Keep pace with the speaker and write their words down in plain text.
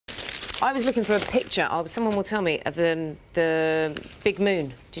I was looking for a picture. Someone will tell me of the big moon.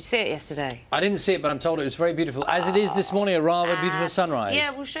 Did you see it yesterday? I didn't see it, but I'm told it was very beautiful, as it is this morning, a rather beautiful sunrise.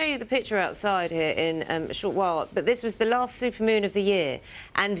 Yeah, we'll show you the picture outside here in a short while. But this was the last supermoon of the year,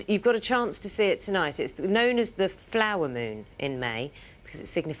 and you've got a chance to see it tonight. It's known as the flower moon in May, because it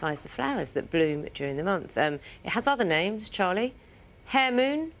signifies the flowers that bloom during the month. It has other names, Charlie. Hare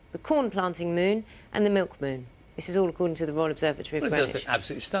moon, the corn planting moon, and the milk moon. This is all according to the Royal Observatory of Well, it Greenwich. does look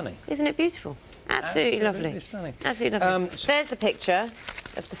absolutely stunning. Isn't it beautiful? Absolutely lovely. Stunning. Absolutely lovely. There's the picture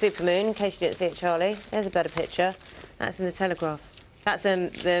of the supermoon, in case you didn't see it, Charlie. There's a better picture. That's in the Telegraph. That's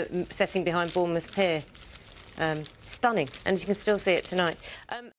the setting behind Bournemouth Pier. Stunning. And you can still see it tonight.